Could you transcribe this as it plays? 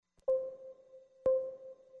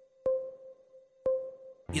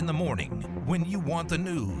In the morning, when you want the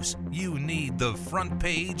news, you need the front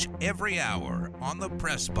page every hour on the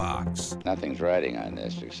Press Box. Nothing's riding on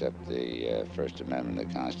this except the First Amendment of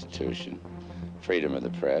the Constitution, freedom of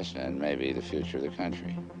the press, and maybe the future of the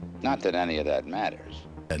country. Not that any of that matters.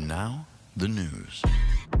 And now, the news.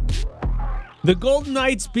 The Golden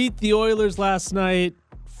Knights beat the Oilers last night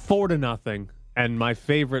 4-0. And my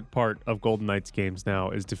favorite part of Golden Knights games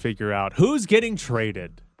now is to figure out who's getting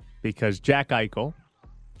traded. Because Jack Eichel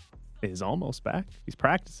is almost back. He's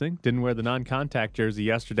practicing. Didn't wear the non-contact jersey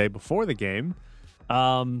yesterday before the game.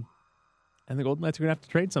 And the Golden Knights are going to have to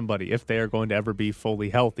trade somebody if they are going to ever be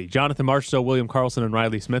fully healthy. Jonathan Marchessault, William Karlsson, and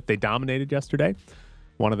Riley Smith, they dominated yesterday.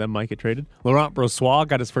 One of them might get traded. Laurent Brossoit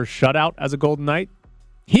got his first shutout as a Golden Knight.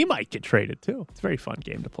 He might get traded, too. It's a very fun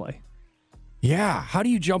game to play. Yeah. How do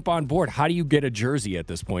you jump on board? How do you get a jersey at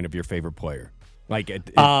this point of your favorite player?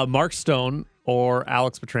 Mark Stone or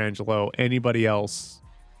Alex Pietrangelo, anybody else,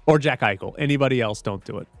 or Jack Eichel. Anybody else, don't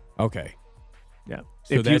do it. Okay. Yeah.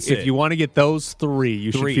 So if you want to get those three,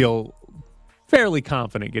 you should feel fairly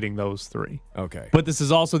confident getting those three. Okay. But this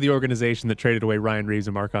is also the organization that traded away Ryan Reeves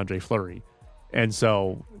and Marc-Andre Fleury. And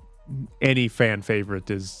so any fan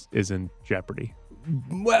favorite is in jeopardy.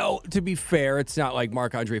 Well, to be fair, it's not like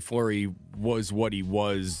Marc-Andre Fleury was what he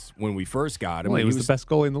was when we first got him. Well, he was the best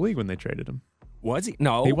goalie in the league when they traded him. Was he?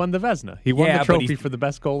 No. He won the Vezina. He won the trophy for the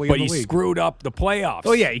best goalie in the league. But he screwed up the playoffs.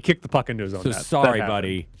 Oh, yeah. He kicked the puck into his own net. Sorry,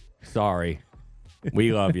 buddy. Sorry.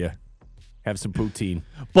 We love you. Have some poutine.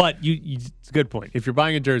 But it's a good point. If you're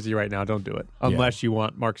buying a jersey right now, don't do it. Unless you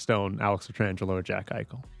want Mark Stone, Alex Pietrangelo, or Jack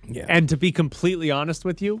Eichel. Yeah. And to be completely honest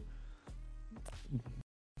with you,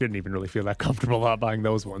 didn't even really feel that comfortable about buying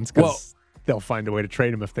those ones because they'll find a way to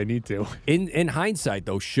trade him if they need to. In hindsight,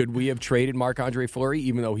 though, should we have traded Marc-Andre Fleury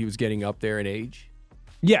even though he was getting up there in age?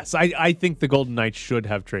 Yes, I think the Golden Knights should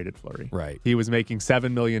have traded Fleury. Right. He was making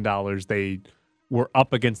 $7 million. They were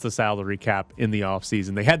up against the salary cap in the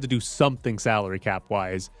offseason. They had to do something salary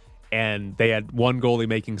cap-wise, and they had one goalie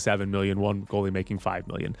making $7 million, one goalie making $5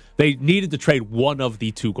 million. They needed to trade one of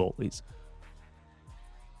the two goalies.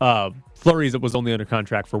 Fleury was only under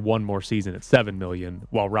contract for one more season at $7 million,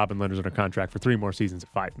 while Robin Lehner's under contract for 3 more seasons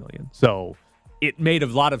at $5 million. So it made a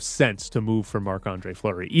lot of sense to move for Marc-Andre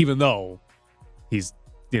Fleury, even though he's,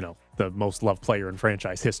 the most loved player in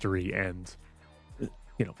franchise history and,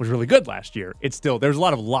 was really good last year. It's still, there's a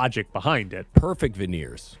lot of logic behind it. Perfect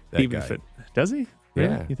veneers. Does he?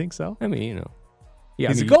 Really? Yeah. You think so? I mean, Yeah,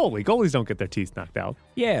 he's a goalie. Goalies don't get their teeth knocked out.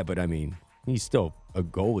 Yeah, but he's still a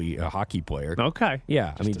goalie, a hockey player. Okay.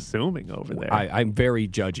 Yeah, assuming over there. I'm very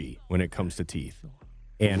judgy when it comes to teeth.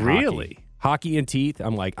 And really? Hockey and teeth,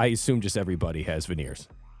 I'm like, I assume just everybody has veneers.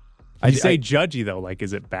 You say judgy, though. Like,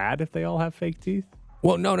 is it bad if they all have fake teeth?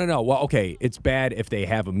 Well, no. Well, okay, it's bad if they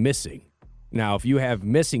have them missing. Now, if you have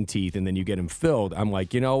missing teeth and then you get them filled, I'm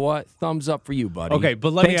like, you know what? Thumbs up for you, buddy. Okay,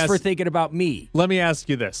 but thanks for thinking about me. Let me ask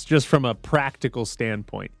you this, just from a practical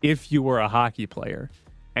standpoint. If you were a hockey player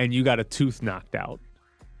and you got a tooth knocked out,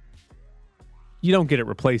 you don't get it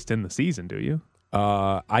replaced in the season, do you?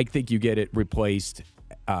 I think you get it replaced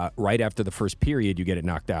right after the first period. You get it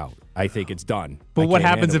knocked out. I think it's done. But what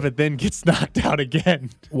happens if it then gets knocked out again?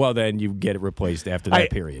 Well, then you get it replaced after that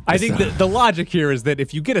period. I think the logic here is that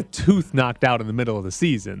if you get a tooth knocked out in the middle of the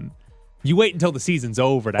season, you wait until the season's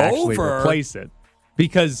over to actually replace it.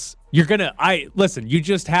 Because you're going to you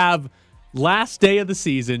just have last day of the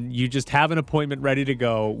season, you just have an appointment ready to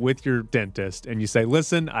go with your dentist, and you say,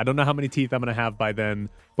 listen, I don't know how many teeth I'm going to have by then,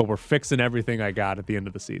 but we're fixing everything I got at the end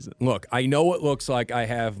of the season. Look, I know it looks like I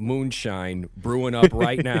have moonshine brewing up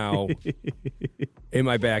right now in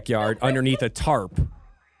my backyard underneath a tarp,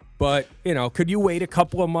 but, could you wait a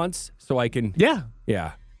couple of months so I can... Yeah.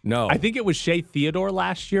 Yeah. No. I think it was Shea Theodore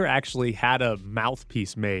last year actually had a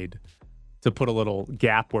mouthpiece made to put a little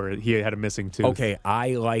gap where he had a missing tooth. Okay,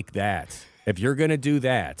 I like that. If you're going to do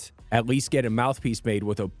that, at least get a mouthpiece made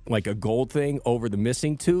with a gold thing over the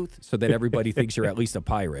missing tooth so that everybody thinks you're at least a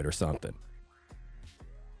pirate or something.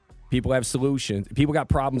 People have solutions. People got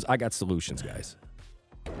problems. I got solutions, guys.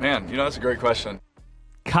 Man, that's a great question.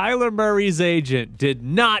 Kyler Murray's agent did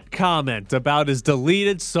not comment about his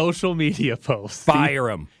deleted social media posts. Fire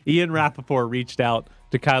him. Ian Rappaport reached out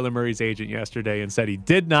to Kyler Murray's agent yesterday and said he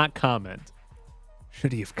did not comment.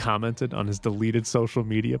 Should he have commented on his deleted social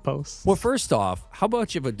media posts? Well, first off, how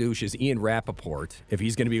much of a douche is Ian Rappaport if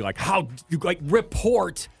he's going to be like, how you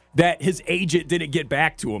report that his agent didn't get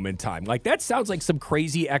back to him in time. Like, that sounds like some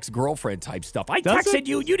crazy ex-girlfriend type stuff. I Does texted it?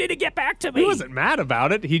 you didn't get back to me. He wasn't mad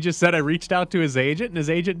about it. He just said I reached out to his agent, and his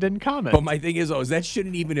agent didn't comment. But my thing is that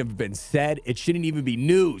shouldn't even have been said. It shouldn't even be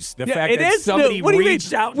news. The Yeah, fact it that is somebody new. What do you mean?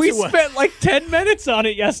 reached out We to us. spent like 10 minutes on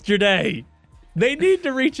it yesterday. They need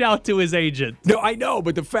to reach out to his agent. No, I know,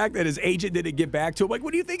 but the fact that his agent didn't get back to him, like,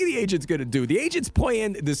 what do you think the agent's going to do? The agent's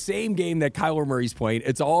playing the same game that Kyler Murray's playing.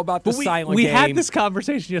 It's all about the silent we game. had this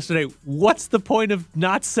conversation yesterday. What's the point of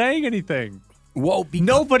not saying anything? Well,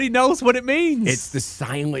 Nobody knows what it means. It's the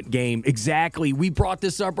silent game. Exactly. We brought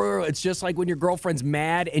this up earlier. It's just like when your girlfriend's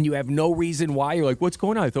mad and you have no reason why. You're like, what's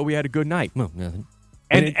going on? I thought we had a good night. Well, nothing.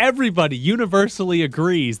 and everybody universally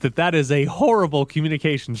agrees that is a horrible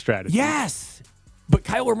communication strategy. Yes. But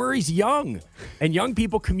Kyler Murray's young, and young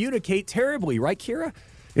people communicate terribly, right, Kira?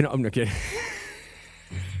 I'm not kidding.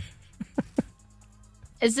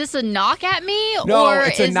 Is this a knock at me? No, or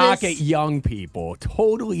it's a is knock this... at young people.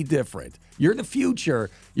 Totally different. You're the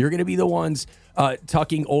future. You're going to be the ones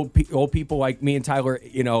tucking old people like me and Tyler,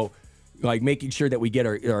 like making sure that we get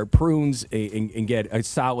our prunes and get a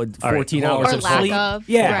solid 14 All right, hours or of lack sleep. of.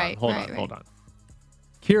 Yeah. Right, Hold right. on.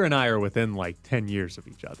 Kira and I are within like 10 years of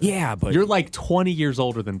each other. Yeah, but You're like 20 years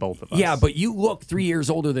older than both of us. yeah, but you look 3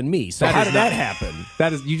 years older than me. So That how is did that not- happen?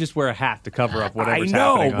 that is, you just wear a hat to cover up I whatever's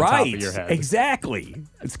know, happening on right? top of your head. Exactly.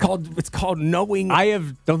 It's called knowing.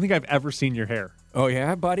 Don't think I've ever seen your hair. Oh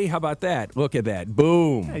yeah, buddy. How about that? Look at that.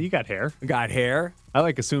 Boom. Yeah, you got hair. Got hair? I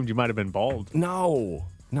assumed you might have been bald. No,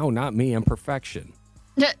 not me. I'm perfection.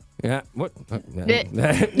 Yeah. What?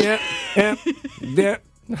 Yeah. Yeah.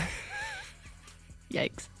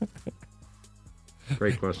 Yikes.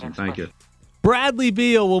 Great question. Thank you. Bradley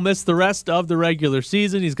Beal will miss the rest of the regular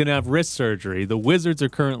season. He's going to have wrist surgery. The Wizards are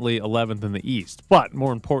currently 11th in the East. But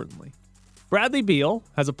more importantly, Bradley Beal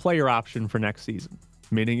has a player option for next season,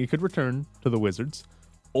 meaning he could return to the Wizards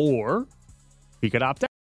or he could opt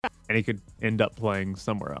out and he could end up playing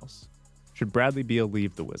somewhere else. Should Bradley Beal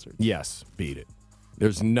leave the Wizards? Yes. Beat it.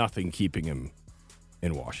 There's nothing keeping him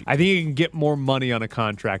in Washington. I think he can get more money on a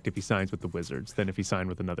contract if he signs with the Wizards than if he signed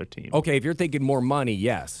with another team. Okay, if you're thinking more money,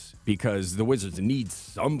 yes, because the Wizards need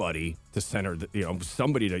somebody to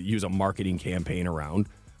somebody to use a marketing campaign around.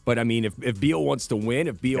 But I mean, if Beal wants to win,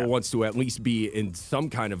 if Beal wants to at least be in some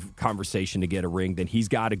kind of conversation to get a ring, then he's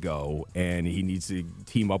got to go, and he needs to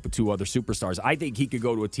team up with two other superstars. I think he could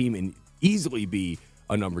go to a team and easily be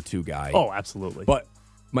a number 2 guy. Oh, absolutely. But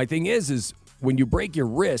my thing is when you break your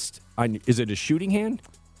wrist, is it a shooting hand?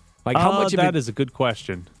 Like how much of that it, is a good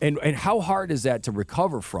question. and how hard is that to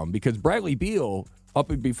recover from? Because Bradley Beal, up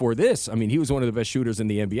and before this, I mean, he was one of the best shooters in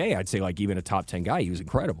the NBA. I'd say like even a top 10 guy. He was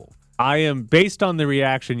incredible. I am, based on the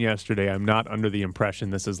reaction yesterday, I'm not under the impression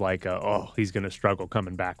this is like he's going to struggle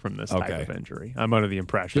coming back from this type Okay. of injury. I'm under the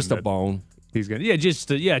impression Just a that bone. he's going to, just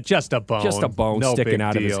a bone. Just a bone No sticking big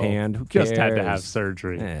out of his deal. hand. Who Just had to have cares?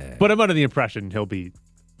 surgery. Eh. But I'm under the impression he'll be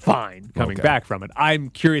fine coming Okay. back from it. I'm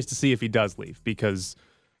curious to see if he does leave because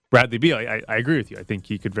Bradley Beal, I agree with you. I think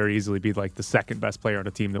he could very easily be like the second best player on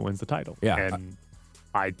a team that wins the title. Yeah. And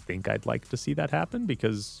I think I'd like to see that happen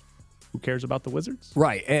because who cares about the Wizards?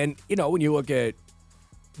 Right. And, when you look at,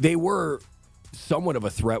 they were somewhat of a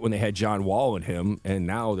threat when they had John Wall in him, and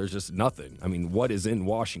now there's just nothing. I mean, what is in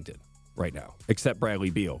Washington right now except Bradley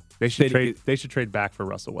Beal? They should trade back for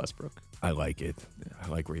Russell Westbrook. I like it. I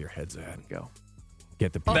like where your head's at. Go.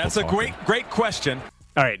 Get the people That's a talking. great question.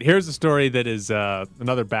 All right, here's a story that is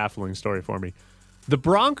another baffling story for me. The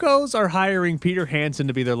Broncos are hiring Peter Hansen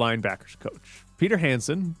to be their linebackers coach. Peter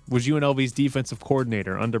Hansen was UNLV's defensive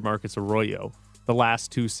coordinator under Marcus Arroyo the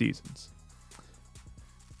last 2 seasons.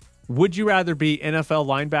 Would you rather be NFL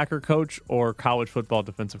linebacker coach or college football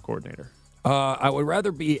defensive coordinator? I would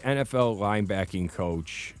rather be NFL linebacking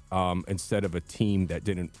coach instead of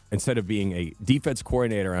instead of being a defense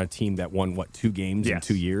coordinator on a team that won, 2 games in Yes.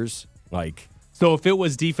 2 years? So if it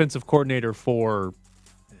was defensive coordinator for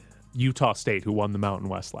Utah State, who won the Mountain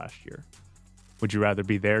West last year, would you rather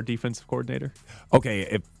be their defensive coordinator? Okay,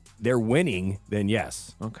 if they're winning, then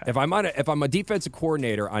yes. Okay. If I'm a defensive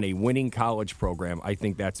coordinator on a winning college program, I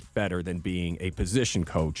think that's better than being a position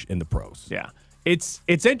coach in the pros. Yeah. It's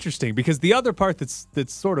interesting because the other part that's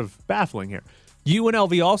sort of baffling here,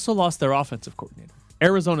 UNLV also lost their offensive coordinator.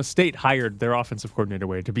 Arizona State hired their offensive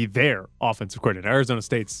coordinator to be their offensive coordinator. Arizona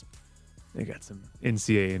State's, they got some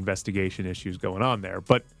NCAA investigation issues going on there.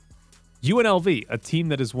 But UNLV, a team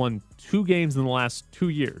that has won 2 games in the last 2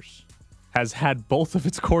 years, has had both of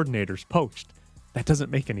its coordinators poached. That doesn't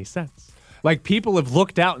make any sense. Like, people have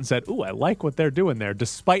looked out and said, ooh, I like what they're doing there,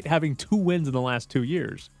 despite having 2 wins in the last 2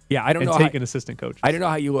 years. Yeah, I don't know. Taking assistant coaches. I don't know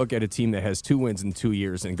how you look at a team that has 2 wins in 2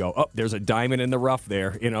 years and go, oh, there's a diamond in the rough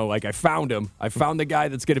there. Like I found him. I found the guy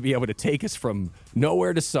that's going to be able to take us from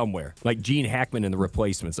nowhere to somewhere. Like Gene Hackman in The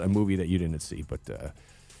Replacements, a movie that you didn't see, but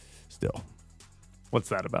still. What's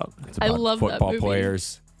that about? It's about I love that football movie.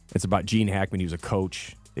 players. It's about Gene Hackman. He was a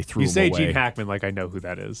coach. They threw You him say away. Gene Hackman like I know who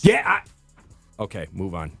that is. Yeah. Okay,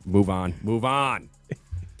 move on.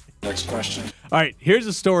 Next question. All right, here's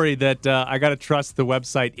a story that I got to trust the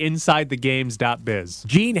website InsideTheGames.biz.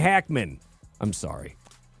 Gene Hackman. I'm sorry.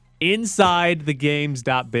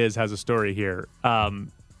 InsideTheGames.biz has a story here.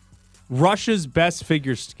 Russia's best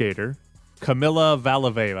figure skater, Kamila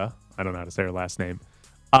Valieva, I don't know how to say her last name,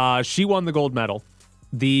 she won the gold medal.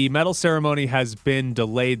 The medal ceremony has been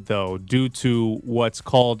delayed, though, due to what's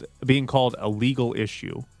being called a legal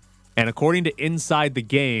issue. And according to Inside the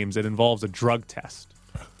Games, it involves a drug test.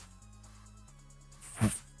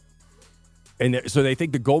 And so they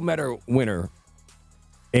think the gold medal winner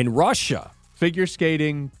in Russia, Figure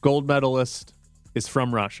skating gold medalist, is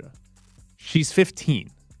from Russia. She's 15.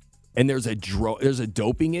 and there's a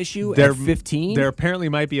doping issue There at 15? There apparently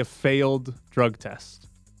might be a failed drug test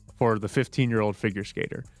for the 15-year-old figure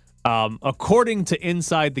skater. According to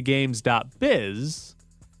InsideTheGames.biz,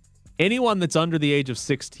 anyone that's under the age of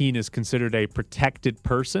 16 is considered a protected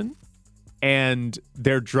person, and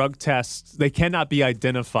their drug tests, they cannot be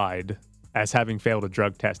identified as having failed a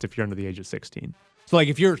drug test if you're under the age of 16. So, like,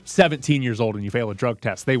 if you're 17 years old and you fail a drug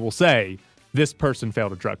test, they will say, this person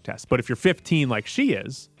failed a drug test. But if you're 15 like she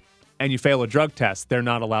is, and you fail a drug test, they're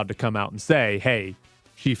not allowed to come out and say, hey,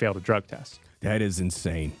 she failed a drug test. That is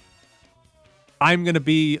insane. I'm going to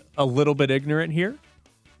be a little bit ignorant here.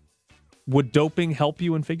 Would doping help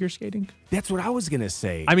you in figure skating? That's what I was going to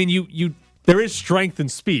say. I mean, you there is strength and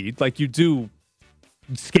speed. Like, you do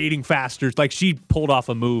skating faster. Like, she pulled off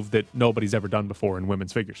a move that nobody's ever done before in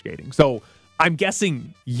women's figure skating. So I'm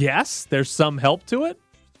guessing, yes, there's some help to it.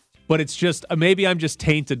 But it's just, maybe I'm just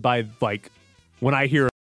tainted by, like, when I hear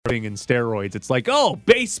in steroids, it's like, oh,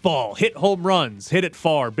 baseball, hit home runs, hit it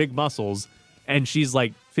far, big muscles. And she's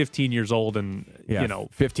like 15 years old and,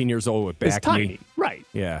 15 years old with back is tiny. Right.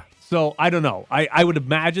 Yeah. So I don't know. I would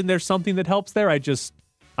imagine there's something that helps there.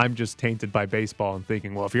 I'm just tainted by baseball and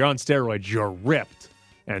thinking, well, if you're on steroids, you're ripped.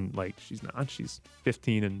 And, like, she's not. She's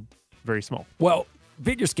 15 and very small. Well,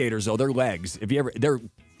 figure skaters, though, their legs, they're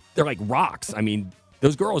like rocks. I mean,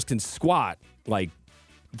 those girls can squat like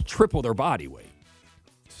triple their body weight.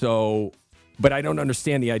 So, but I don't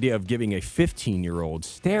understand the idea of giving a 15-year-old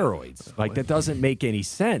steroids. Like, that doesn't make any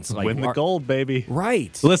sense. Like, Win the gold, baby.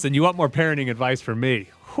 Right. Listen, you want more parenting advice from me?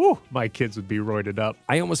 Whew, my kids would be roided up.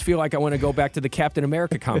 I almost feel like I want to go back to the Captain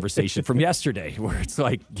America conversation from yesterday, where it's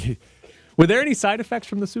like, were there any side effects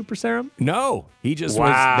from the super serum? no, he just Wow.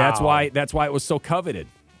 was. That's why it was so coveted.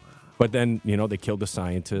 But then, they killed the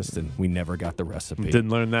scientist, and we never got the recipe. Didn't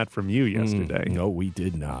learn that from you yesterday. No, we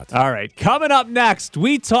did not. All right, coming up next,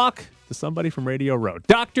 we talk to somebody from Radio Row.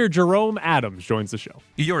 Dr. Jerome Adams joins the show.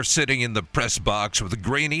 You're sitting in the press box with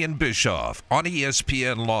Graney and Bischoff on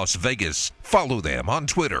ESPN Las Vegas. Follow them on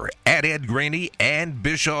Twitter at Ed Graney and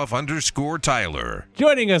Bischoff_Tyler.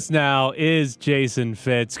 Joining us now is Jason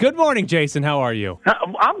Fitz. Good morning, Jason. How are you?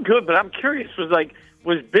 I'm good, but I'm curious.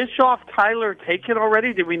 Was Bischoff Tyler taken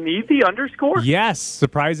already? Did we need the underscore? Yes,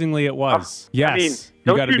 surprisingly it was. Yes. I mean,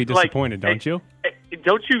 you got to be like, disappointed, don't you?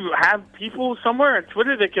 Don't you have people somewhere on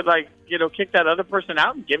Twitter that could, kick that other person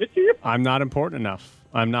out and give it to you? I'm not important enough.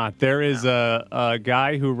 I'm not. There is a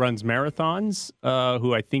guy who runs marathons,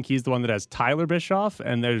 who I think he's the one that has Tyler Bischoff,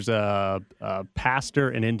 and there's a pastor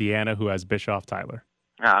in Indiana who has Bischoff Tyler.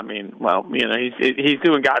 I mean, well, he's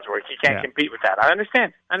doing God's work. He can't compete with that. I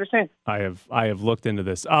understand. I have looked into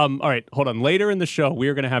this. All right, hold on. Later in the show, we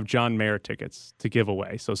are going to have John Mayer tickets to give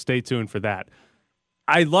away, so stay tuned for that.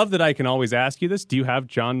 I love that I can always ask you this. Do you have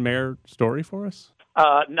John Mayer story for us?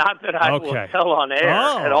 Not that I will tell on air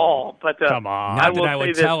at all. But come on, not that I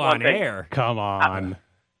would tell on air. Come on.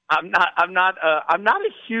 I'm not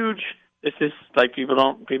a huge. This is like people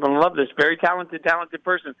don't love this. Very talented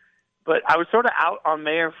person. But I was sort of out on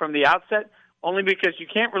Mayer from the outset, only because you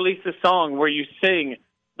can't release a song where you sing.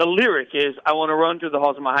 The lyric is, I want to run through the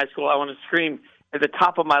halls of my high school. I want to scream at the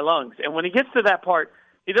top of my lungs. And when he gets to that part,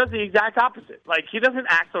 he does the exact opposite. Like, he doesn't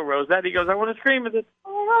Axl Rose that. He goes, I want to scream at the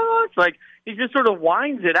lungs. Like, he just sort of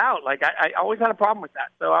winds it out. Like, I always had a problem with that.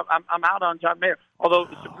 So I'm out on John Mayer, although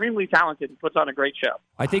supremely talented and puts on a great show.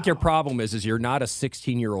 I think your problem is you're not a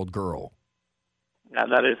 16-year-old girl. Yeah,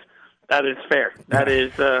 that is fair. That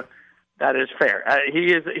is fair.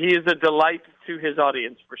 He is a delight to his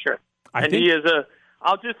audience for sure.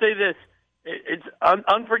 I'll just say this: it's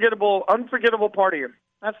unforgettable part of him.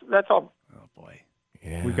 That's all. Oh boy.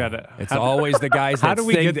 Yeah. We got it. It's always the guys that How do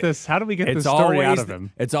we get this story out of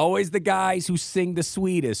him? It's always the guys who sing the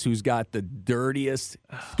sweetest who's got the dirtiest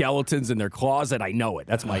skeletons in their closet. I know it.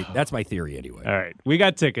 That's my theory anyway. All right. We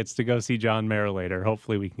got tickets to go see John Mayer later.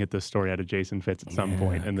 Hopefully we can get this story out of Jason Fitz at some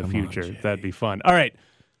point in the future. That'd be fun. All right.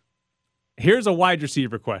 Here's a wide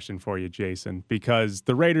receiver question for you, Jason, because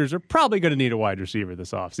the Raiders are probably going to need a wide receiver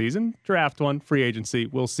this offseason. Draft one, free agency,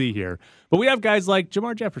 we'll see here. But we have guys like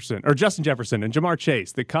Justin Jefferson and Jamar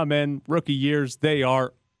Chase that come in rookie years. They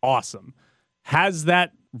are awesome. Has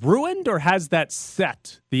that ruined or has that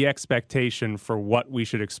set the expectation for what we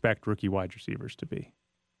should expect rookie wide receivers to be?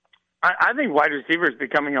 I think wide receiver is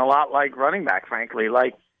becoming a lot like running back, frankly.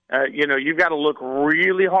 You've got to look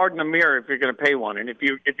really hard in the mirror if you're going to pay one. And if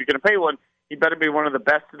you're going to pay one, he better be one of the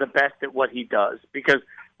best at what he does. Because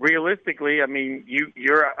realistically, I mean,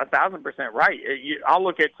 you're 1,000% right. I'll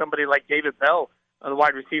look at somebody like David Bell, the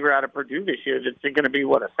wide receiver out of Purdue this year. That's going to be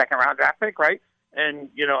a second-round draft pick, right? And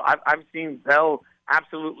I've seen Bell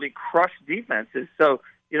absolutely crush defenses. So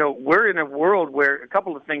we're in a world where a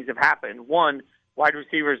couple of things have happened. One, wide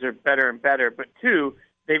receivers are better and better, but two,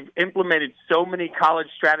 they've implemented so many college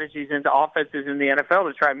strategies into offenses in the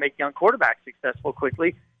NFL to try and make young quarterbacks successful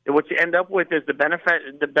quickly. And what you end up with is the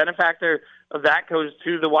benefactor of that goes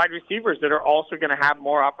to the wide receivers that are also going to have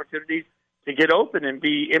more opportunities to get open and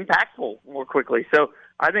be impactful more quickly. So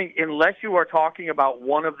I think unless you are talking about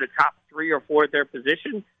one of the top 3 or 4 at their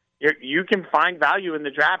position, you can find value in the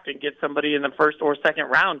draft and get somebody in the first or second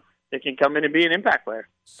round that can come in and be an impact player.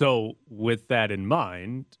 So with that in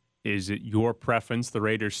mind, is it your preference the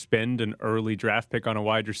Raiders spend an early draft pick on a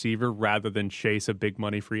wide receiver rather than chase a big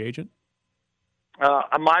money free agent?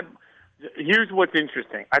 Here's what's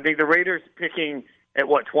interesting. I think the Raiders picking at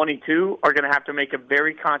 22 are going to have to make a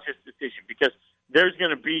very conscious decision because there's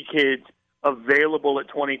going to be kids available at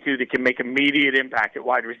 22 that can make immediate impact at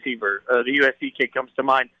wide receiver. The USC kid comes to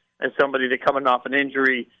mind as somebody that coming off an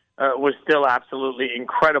injury was still absolutely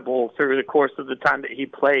incredible through the course of the time that he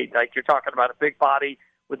played. Like you're talking about a big body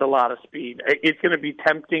with a lot of speed. It's going to be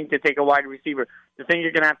tempting to take a wide receiver. The thing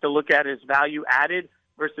you're going to have to look at is value added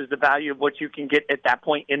versus the value of what you can get at that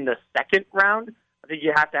point in the second round. I think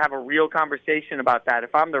you have to have a real conversation about that.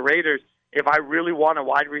 If I'm the Raiders, if I really want a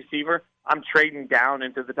wide receiver, I'm trading down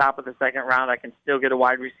into the top of the second round. I can still get a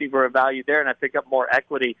wide receiver of value there, and I pick up more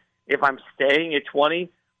equity. If I'm staying at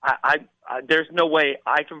 20, there's no way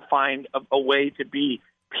I can find a way to be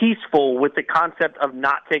peaceful with the concept of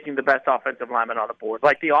not taking the best offensive lineman on the board.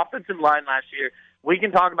 Like the offensive line last year, we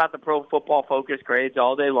can talk about the Pro Football Focus grades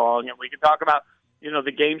all day long, and we can talk about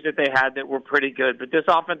the games that they had that were pretty good, but this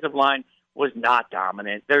offensive line was not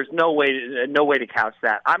dominant. There's no way to couch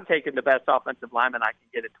that. I'm taking the best offensive lineman I can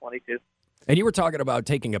get at 22. And you were talking about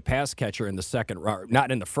taking a pass catcher in the second round,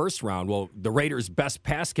 not in the first round. Well, the Raiders' best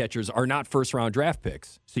pass catchers are not first-round draft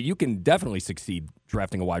picks, so you can definitely succeed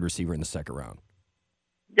drafting a wide receiver in the second round.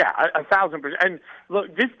 Yeah, 1,000%. And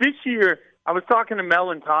look, this year, I was talking to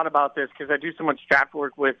Mel and Todd about this because I do so much draft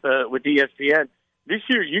work with ESPN. This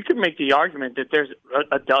year, you can make the argument that there's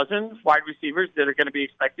a dozen wide receivers that are going to be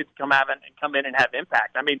expected to come in and have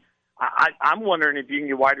impact. I mean, I'm wondering if you can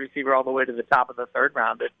get wide receiver all the way to the top of the third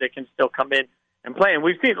round that can still come in and play. And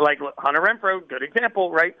we've seen, like Hunter Renfrow, good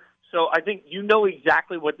example, right? So I think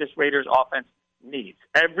exactly what this Raiders offense needs.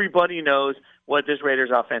 Everybody knows what this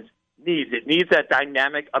Raiders offense needs. It needs that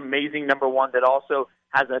dynamic, amazing number one that also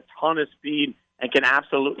has a ton of speed and can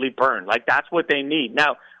absolutely burn. Like, that's what they need.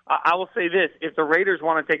 Now, I will say this. If the Raiders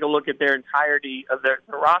want to take a look at their entirety of their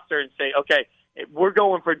roster and say, okay, we're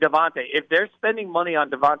going for Devontae. If they're spending money on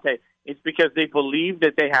Devontae, it's because they believe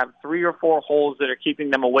that they have 3 or 4 holes that are keeping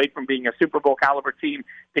them away from being a Super Bowl caliber team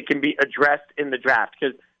that can be addressed in the draft.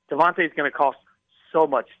 Because Devontae is going to cost so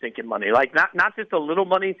much stinking money. Like, not just a little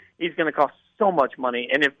money, he's going to cost so much money.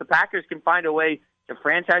 And if the Packers can find a way to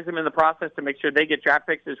franchise him in the process to make sure they get draft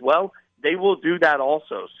picks as well, they will do that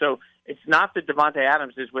also. So it's not that Devontae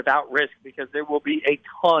Adams is without risk because there will be a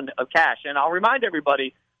ton of cash. And I'll remind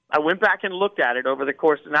everybody, I went back and looked at it over the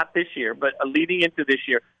course of not this year, but leading into this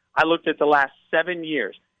year. I looked at the last 7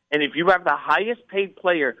 years. And if you have the highest paid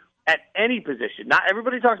player at any position, not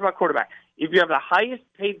everybody talks about quarterback, if you have the highest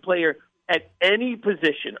paid player at any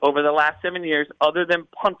position over the last 7 years other than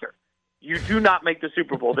punter, you do not make the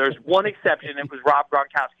Super Bowl. There's one exception, it was Rob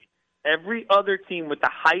Gronkowski. Every other team with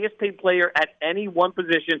the highest paid player at any one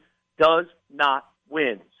position does not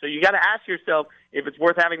win. So you got to ask yourself if it's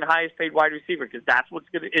worth having the highest paid wide receiver because that's what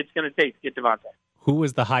it's going to take to get Devontae. Who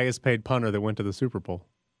was the highest paid punter that went to the Super Bowl?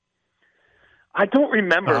 I don't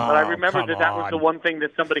remember, but I remember come that was the on. one thing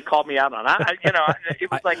that somebody called me out on. It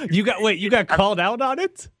was like You got called out on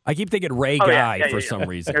it? I keep thinking Ray Oh, Guy yeah, for some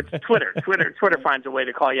reason. It's Twitter finds a way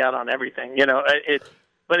to call you out on everything.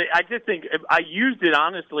 I just think I used it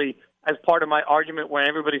honestly as part of my argument when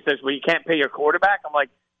everybody says, "Well, you can't pay your quarterback." I'm like,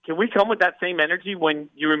 can we come with that same energy when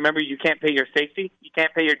you remember you can't pay your safety, you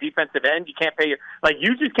can't pay your defensive end, you can't pay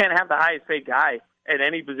you just can't have the highest paid guy at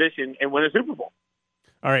any position and win a Super Bowl.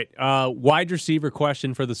 All right, wide receiver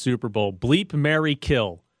question for the Super Bowl. Bleep, marry,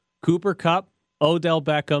 kill. Cooper Kupp, Odell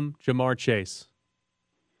Beckham, Jamar Chase.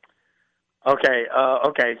 Okay,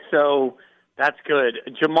 so that's good.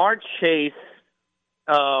 Jamar Chase,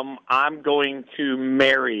 I'm going to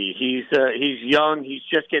marry. He's young. He's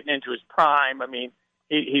just getting into his prime. I mean,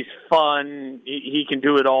 he's fun. He can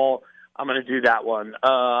do it all. I'm going to do that one.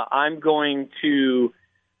 I'm going to.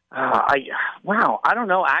 I don't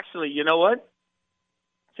know. Actually, you know what?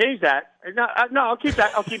 Change that. No, I'll keep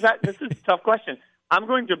that. This is a tough question. I'm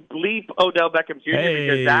going to bleep Odell Beckham Jr.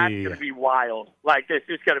 because that's going to be wild. Like, this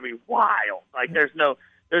is going to be wild. Like, there's no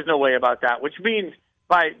way about that. Which means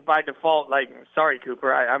by default, like, sorry,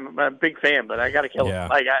 Cooper, I'm a big fan, but I got to kill him.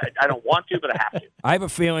 Like, I don't want to, but I have to. I have a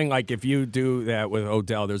feeling like if you do that with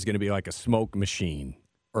Odell, there's going to be like a smoke machine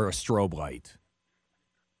or a strobe light.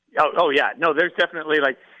 Oh yeah, no, there's definitely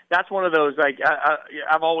like that's one of those like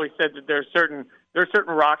I've always said that there's certain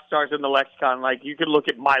rock stars in the lexicon. Like you could look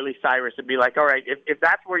at Miley Cyrus and be like, all right, if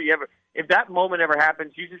that's where if that moment ever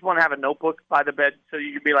happens, you just want to have a notebook by the bed so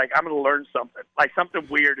you can be like, I'm going to learn something. Like something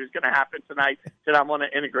weird is going to happen tonight that I want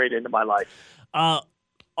to integrate into my life.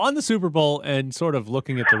 On the Super Bowl and sort of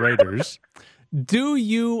looking at the Raiders, do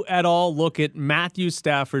you at all look at Matthew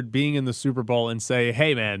Stafford being in the Super Bowl and say,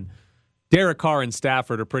 hey, man, Derek Carr and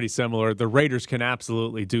Stafford are pretty similar. The Raiders can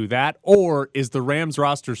absolutely do that. Or is the Rams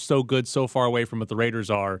roster so good, so far away from what the Raiders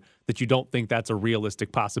are, that you don't think that's a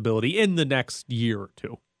realistic possibility in the next year or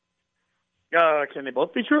two? Can they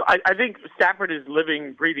both be true? I think Stafford is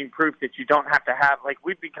living, breathing proof that you don't have to have, like,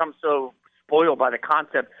 we've become so spoiled by the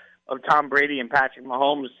concept of Tom Brady and Patrick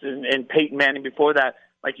Mahomes and Peyton Manning before that.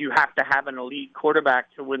 Like, you have to have an elite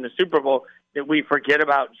quarterback to win the Super Bowl, that we forget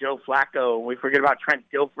about Joe Flacco, and we forget about Trent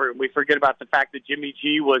Dilfer, and we forget about the fact that Jimmy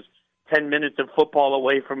G was 10 minutes of football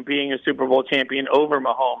away from being a Super Bowl champion over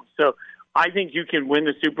Mahomes. So I think you can win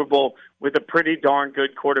the Super Bowl with a pretty darn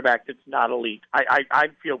good quarterback that's not elite. I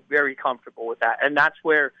feel very comfortable with that. And that's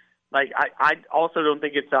where, like, I also don't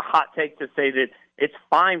think it's a hot take to say that it's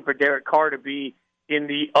fine for Derek Carr to be in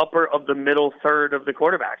the upper of the middle third of the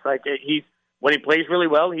quarterbacks. Like, when he plays really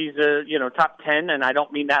well, he's top 10, and I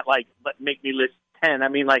don't mean that like make me list 10. I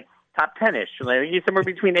mean like top 10-ish. Like, he's somewhere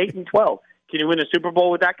between 8 and 12. Can you win a Super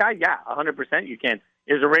Bowl with that guy? Yeah, 100% you can.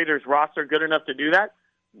 Is the Raiders roster good enough to do that?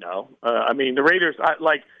 No. I mean, the Raiders,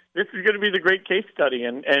 this is going to be the great case study,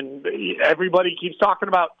 and everybody keeps talking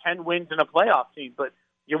about 10 wins in a playoff team, but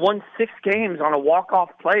you won 6 games on a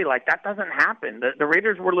walk-off play. Like, that doesn't happen. The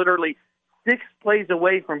Raiders were literally 6 plays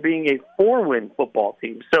away from being a 4-win football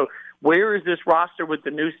team. So where is this roster with the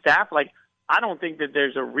new staff? Like, I don't think that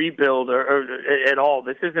there's a rebuild or at all.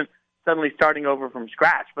 This isn't suddenly starting over from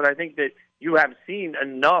scratch, but I think that you have seen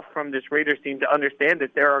enough from this Raiders team to understand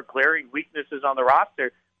that there are glaring weaknesses on the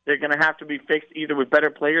roster. They're going to have to be fixed either with better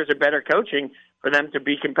players or better coaching for them to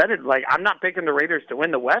be competitive. Like, I'm not picking the Raiders to win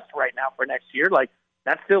the West right now for next year. Like,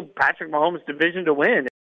 that's still Patrick Mahomes' division to win.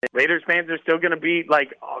 Raiders fans are still going to be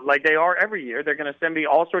like they are every year. They're going to send me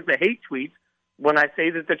all sorts of hate tweets when I say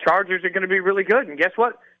that the Chargers are going to be really good. And guess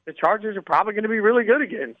what? The Chargers are probably going to be really good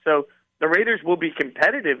again. So the Raiders will be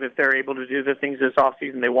competitive if they're able to do the things this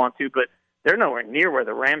offseason they want to, but they're nowhere near where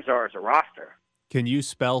the Rams are as a roster. Can you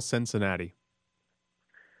spell Cincinnati?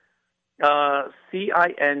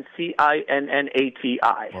 Cincinnati.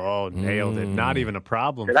 Oh, nailed it. Not even a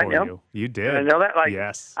problem Did I for nail? you. You did. Did I know that? Like,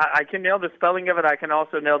 yes. I can nail the spelling of it. I can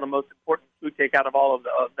also nail the most important food take out of all of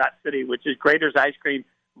that city, which is Graeter's Ice Cream.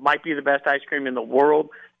 Might be the best ice cream in the world,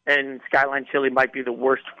 and Skyline Chili might be the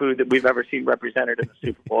worst food that we've ever seen represented in the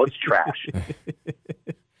Super Bowl. It's trash.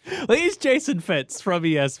 Well, he's Jason Fitz from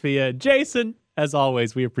ESPN. Jason, as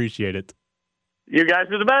always, we appreciate it. You guys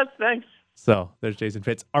are the best. Thanks. So there's Jason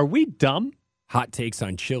Fitz. Are we dumb? Hot takes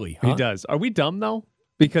on chili, huh? He does. Are we dumb, though?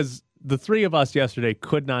 Because the three of us yesterday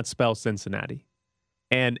could not spell Cincinnati.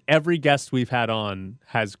 And every guest we've had on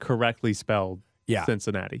has correctly spelled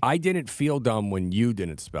Cincinnati. I didn't feel dumb when you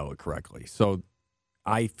didn't spell it correctly. So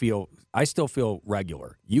I still feel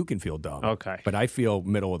regular. You can feel dumb. Okay. But I feel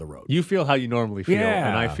middle of the road. You feel how you normally feel,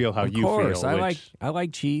 and I feel how you feel. I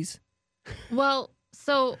like cheese. Well,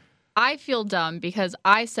 so I feel dumb because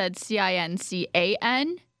I said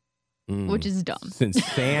Cincan. which is dumb.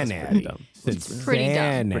 Cincinnati. It's pretty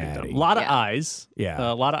dumb. Cincinnati. A lot of Yeah. eyes.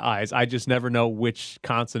 Yeah. A lot of eyes. I just never know which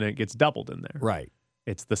consonant gets doubled in there. Right.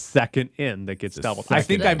 It's the second N that gets The doubled. I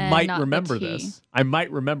think second I N, might not the remember T. this. I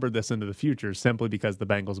might remember this into the future simply because the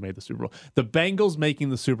Bengals made the Super Bowl. The Bengals making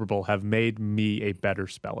the Super Bowl have made me a better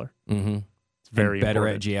speller. Mm-hmm. It's very better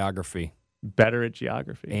important. at geography Better at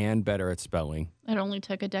geography. and better at spelling. It only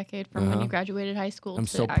took a decade from when Uh-huh. you graduated high school I'm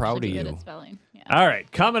to so actually proud be of good you. at spelling. Yeah. All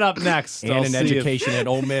right, coming up next. And I'll an see if education at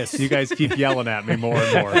Ole Miss. You guys keep yelling at me more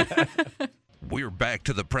and more. We're back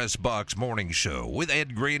to the Press Box Morning Show with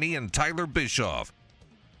Ed Graney and Tyler Bischoff.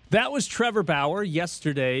 That was Trevor Bauer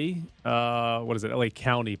yesterday. LA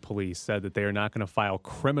County Police said that they are not going to file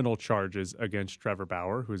criminal charges against Trevor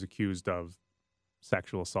Bauer, who is accused of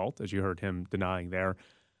sexual assault, as you heard him denying there.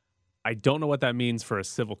 I don't know what that means for a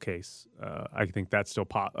civil case. I think that's still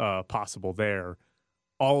possible there.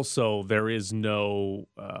 Also, there is no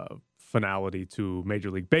finality to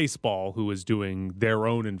Major League Baseball, who is doing their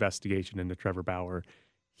own investigation into Trevor Bauer.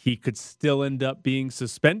 He could still end up being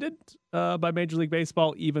suspended by Major League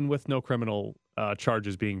Baseball, even with no criminal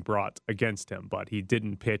charges being brought against him. But he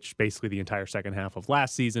didn't pitch basically the entire second half of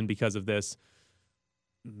last season because of this.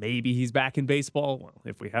 Maybe he's back in baseball. Well,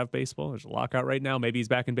 if we have baseball, there's a lockout right now. Maybe he's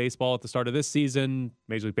back in baseball at the start of this season.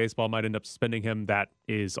 Major League Baseball might end up suspending him. That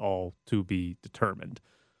is all to be determined.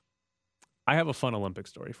 I have a fun Olympic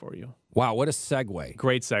story for you. Wow, what a segue.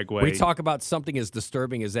 Great segue. We talk about something as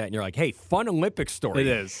disturbing as that, and you're like, hey, fun Olympic story. It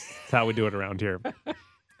is. That's how we do it around here.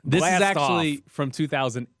 This is Blast actually off. from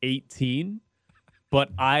 2018, but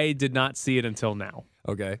I did not see it until now.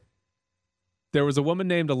 Okay. There was a woman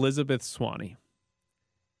named Elizabeth Swanee,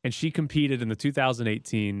 and she competed in the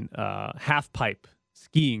 2018 half-pipe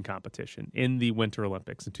skiing competition in the Winter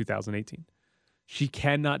Olympics in 2018. She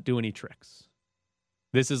cannot do any tricks.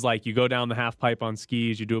 This is like you go down the half pipe on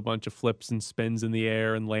skis, you do a bunch of flips and spins in the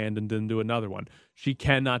air and land and then do another one. She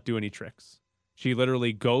cannot do any tricks. She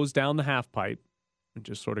literally goes down the half pipe and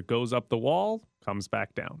just sort of goes up the wall, comes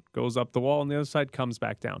back down, goes up the wall on the other side, comes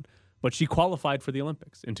back down. But she qualified for the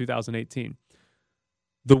Olympics in 2018.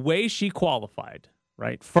 The way she qualified,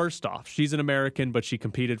 right? First off, she's an American, but she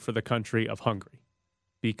competed for the country of Hungary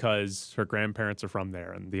because her grandparents are from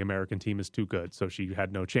there and the American team is too good, so she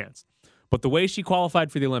had no chance. But the way she qualified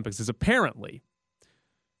for the Olympics is apparently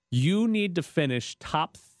you need to finish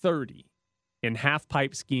top 30 in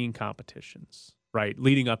half-pipe skiing competitions, right,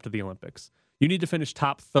 leading up to the Olympics. You need to finish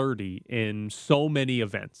top 30 in so many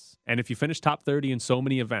events. And if you finish top 30 in so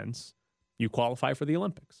many events, you qualify for the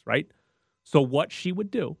Olympics, right? So what she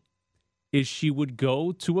would do is she would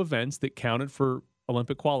go to events that counted for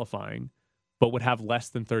Olympic qualifying, but would have less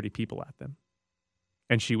than 30 people at them.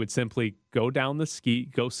 And she would simply go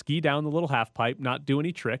ski down the little half pipe, not do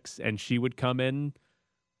any tricks, and she would come in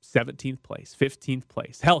 17th place, 15th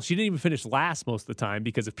place. Hell, she didn't even finish last most of the time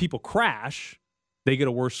because if people crash, they get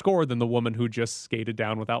a worse score than the woman who just skated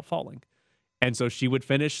down without falling. And so she would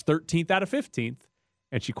finish 13th out of 15th,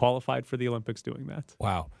 and she qualified for the Olympics doing that.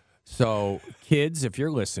 Wow. So, kids, if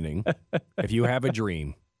you're listening, if you have a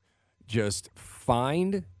dream, just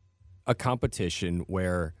find a competition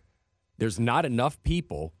where there's not enough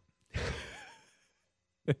people.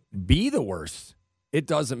 Be the worst. It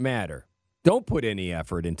doesn't matter. Don't put any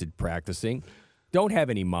effort into practicing. Don't have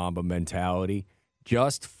any Mamba mentality.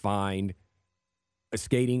 Just find a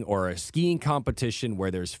skating or a skiing competition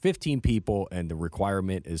where there's 15 people and the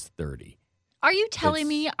requirement is 30. Are you telling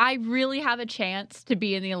me I really have a chance to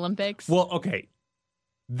be in the Olympics? Well, okay.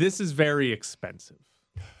 This is very expensive.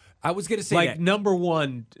 I was going to say like, that. number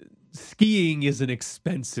one, skiing is an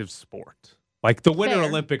expensive sport. Like, the Winter Fair.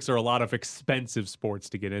 Olympics are a lot of expensive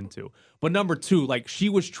sports to get into. But number two, like, she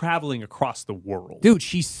was traveling across the world. Dude,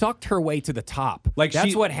 she sucked her way to the top. Like,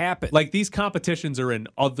 that's what happened. Like, these competitions are in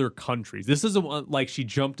other countries. This isn't like she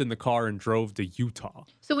jumped in the car and drove to Utah.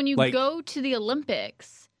 So when you like- go to the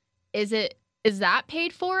Olympics, is that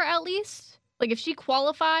paid for at least? Like if she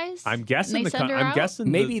qualifies, I'm guessing and they send her out?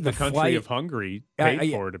 Maybe the the country flight- of Hungary paid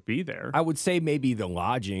I- for her to be there. I would say maybe the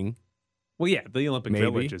lodging. Well, yeah, the Olympic Maybe.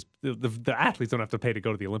 Village is the athletes don't have to pay to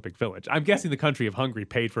go to the Olympic Village. I'm guessing the country of Hungary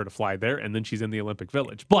paid for her to fly there, and then she's in the Olympic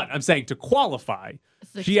Village. But I'm saying to qualify,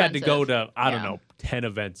 It's she had to go expensive. to I don't Yeah. know 10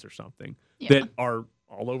 events or something Yeah. that are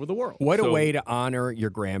all over the world. What a So- way to honor your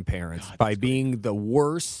grandparents by being the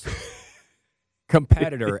worst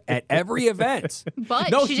competitor at every event. But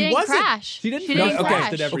No, she she didn't wasn't. crash. She didn't She finish didn't last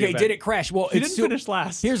crash. at every Okay, event. did it crash? Well, She it's didn't still- finish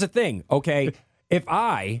last. Here's the thing, okay? if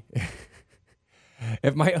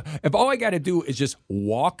all I got to do is just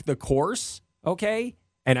walk the course, okay,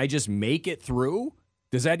 and I just make it through,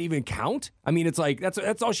 does that even count? I mean, it's like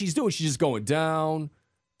that's all she's doing. She's just going down,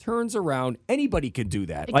 turns around. Anybody can do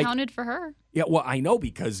that. It counted for her. Yeah, well, I know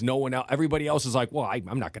because no one else, everybody else is like, well,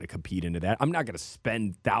 I'm not going to compete into that. I'm not going to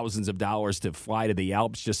spend thousands of dollars to fly to the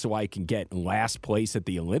Alps just so I can get last place at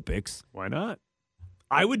the Olympics. Why not?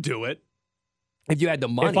 I would do it. If you had the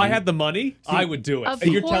money. If I had the money, I would do it. Of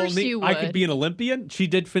And you're course telling me you I could would. be an Olympian? She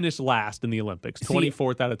did finish last in the Olympics, See,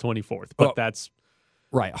 24th out of 24th. But oh, that's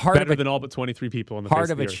right, heart better of a, than all but 23 people on the heart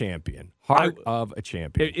face of the a earth. champion. Heart of a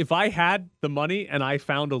champion. If I had the money and I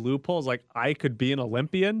found a loophole, it's like I could be an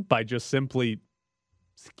Olympian by just simply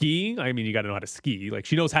skiing. I mean, you got to know how to ski. Like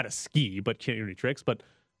she knows how to ski, but can't do any tricks. But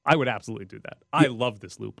I would absolutely do that. I love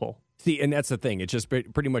this loophole. See, and that's the thing. It just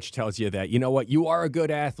pretty much tells you that, you know what, you are a good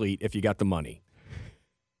athlete if you got the money.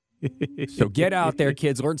 So get out there,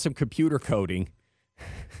 kids, learn some computer coding,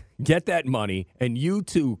 get that money, and you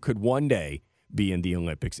too could one day be in the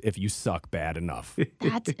Olympics if you suck bad enough.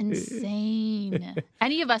 That's insane.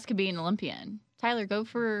 Any of us could be an Olympian. Tyler, go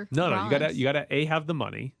for No, bronze. you gotta have the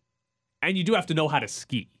money, and you do have to know how to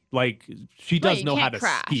ski. Like she does Right, you know how can't to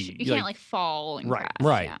crash. ski. You can't like fall and Right, crash.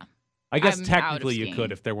 right. Yeah. I guess I'm out of technically you skiing.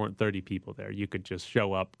 could if there weren't 30 people there. You could just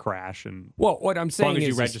show up, crash, and Well, what I'm as long saying as you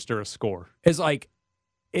is register a score. is like,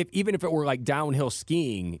 even if it were like downhill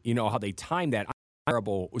skiing, you know how they time that. I'm a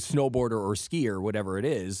terrible snowboarder or skier, whatever it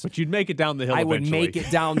is. But you'd make it down the hill. I would eventually. make it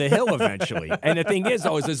down the hill eventually. And the thing is,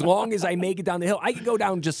 though, is as long as I make it down the hill, I can go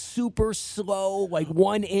down just super slow, like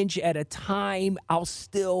 1 inch at a time. I'll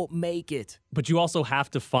still make it. But you also have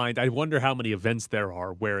to find, I wonder how many events there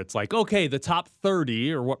are where it's like, okay, the top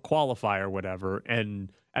 30 or what qualify or whatever,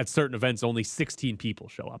 and at certain events only 16 people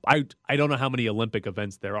show up. I don't know how many Olympic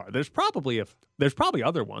events there are. There's probably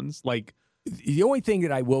other ones like The only thing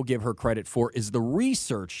that I will give her credit for is the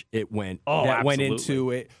research went absolutely.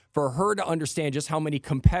 into it for her to understand just how many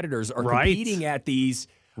competitors are Right. competing at these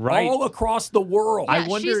Right. all across the world. Yeah,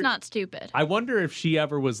 wonder- she's not stupid. I wonder if she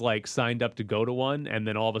ever was like signed up to go to one and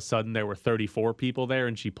then all of a sudden there were 34 people there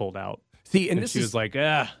and she pulled out. See, and And this she is was like,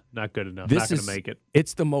 not good enough. this Not going is to make it.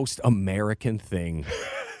 It's the most American thing.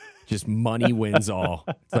 Just money wins all.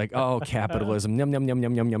 It's like, oh, capitalism. Yum, yum, yum,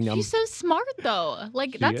 yum, yum, yum, yum. She's so smart though.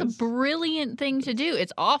 Like that's is. a brilliant thing to do.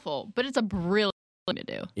 It's awful, but it's a brilliant thing to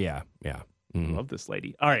do. Yeah, yeah. I Mhm. love this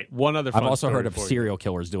lady. All right, one other fun I've also story heard of for you. serial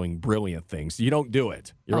killers doing brilliant things. You don't do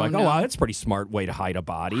it. You're Oh, like, no. oh, wow, that's a pretty smart way to hide a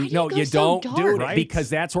body. Why do No, you go you so don't do dark? it Right. because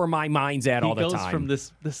that's where my mind's at all He the goes time. from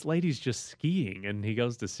this lady's just skiing and he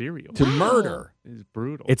goes to serial. to Wow. murder. It's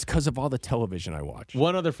brutal. It's because of all the television I watch.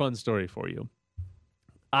 One other fun story for you.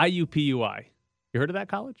 IUPUI. You heard of that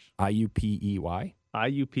college? IUPEY?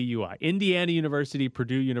 IUPUI. Indiana University,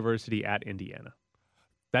 Purdue University at Indiana.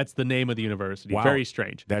 That's the name of the university. Wow. Very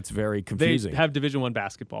strange. That's very They confusing. have Division I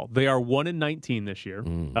basketball. They are 1-19 this year.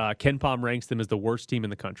 Ken Pom ranks them as the worst team in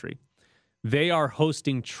the country. They are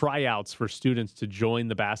hosting tryouts for students to join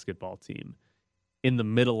the basketball team in the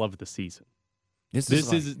middle of the season. This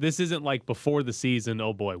isn't like before the season.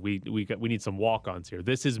 Oh boy, we need some walk-ons here.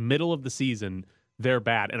 This is middle of the season. They're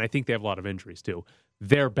bad, and I think they have a lot of injuries too.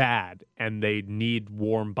 They're bad, and they need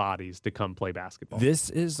warm bodies to come play basketball. This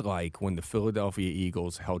is like when the Philadelphia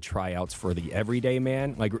Eagles held tryouts for the everyday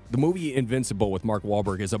man. Like the movie Invincible with Mark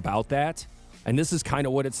Wahlberg is about that. And this is kind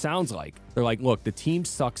of what it sounds like. They're like, look, the team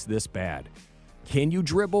sucks this bad. Can you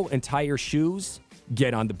dribble and tie your shoes?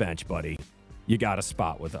 Get on the bench, buddy. You got a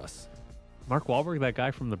spot with us. Mark Wahlberg, that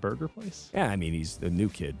guy from the burger place? Yeah, I mean, he's the new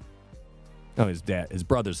kid. No, his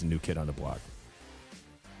brother's the new kid on the block.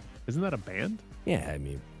 Isn't that a band? Yeah, I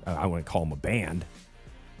mean, I wouldn't call him a band.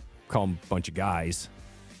 Call him a bunch of guys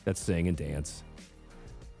that sing and dance.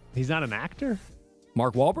 He's not an actor?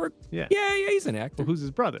 Mark Wahlberg? Yeah. Yeah, he's an actor. Well, who's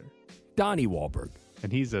his brother? Donnie Wahlberg.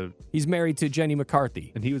 And he's married to Jenny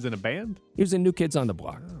McCarthy. And he was in a band? He was in New Kids on the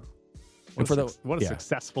Block. What a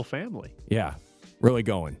successful family. Yeah, really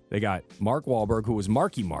going. They got Mark Wahlberg, who was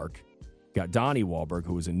Marky Mark. Got Donnie Wahlberg,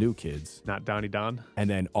 who was in New Kids. Not Donnie Don. And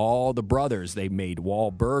then all the brothers, they made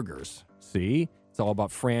Wahlburgers. See? It's all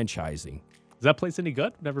about franchising. Is that place any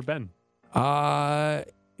good? Never been.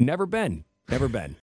 Never been. Never been.